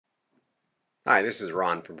Hi, this is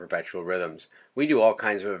Ron from Perpetual Rhythms. We do all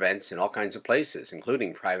kinds of events in all kinds of places,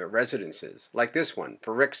 including private residences, like this one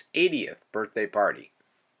for Rick's 80th birthday party.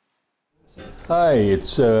 Hi,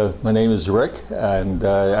 it's my name is Rick, and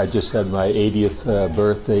I just had my 80th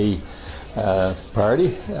birthday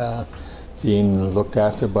party, being looked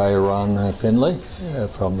after by Ron Finlay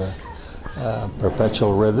from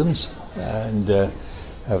Perpetual Rhythms, and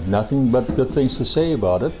have nothing but good things to say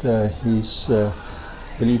about it. He's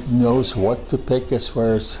really knows what to pick as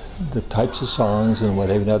far as the types of songs and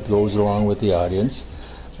whatever that goes along with the audience,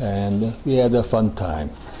 and we had a fun time.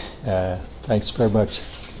 Thanks very much.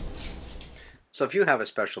 So if you have a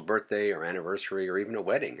special birthday or anniversary or even a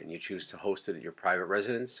wedding and you choose to host it at your private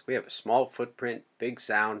residence, we have a small footprint, big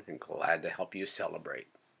sound, and glad to help you celebrate.